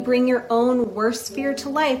Bring your own worst fear to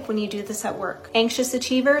life when you do this at work. Anxious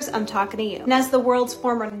achievers, I'm talking to you. And as the world's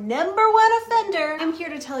former #1 offender, I'm here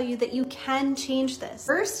to tell you that you can change this.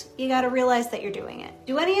 First, you gotta realize that you're doing it.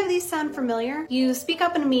 Do any of these sound familiar? You speak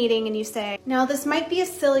up in a meeting and you say, now this might be a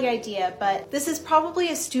silly idea, but this is probably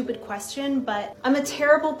a stupid question, but I'm a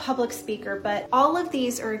terrible public speaker, but all of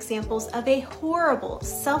these are examples of a horrible,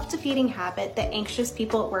 self-defeating habit that anxious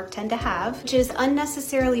people at work tend to have, which is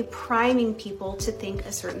unnecessarily priming people to think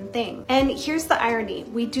a certain thing. And here's the irony.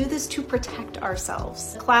 We do this to protect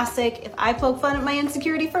ourselves. Classic, if I poke fun at my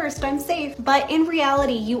insecurity first, I'm safe. But in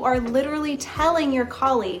reality, you are literally telling your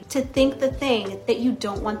colleague to think the thing that you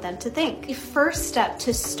don't want them to think. The first step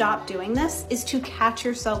to stop doing this is to catch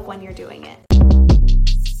yourself when you're doing it.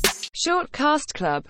 Shortcast Club.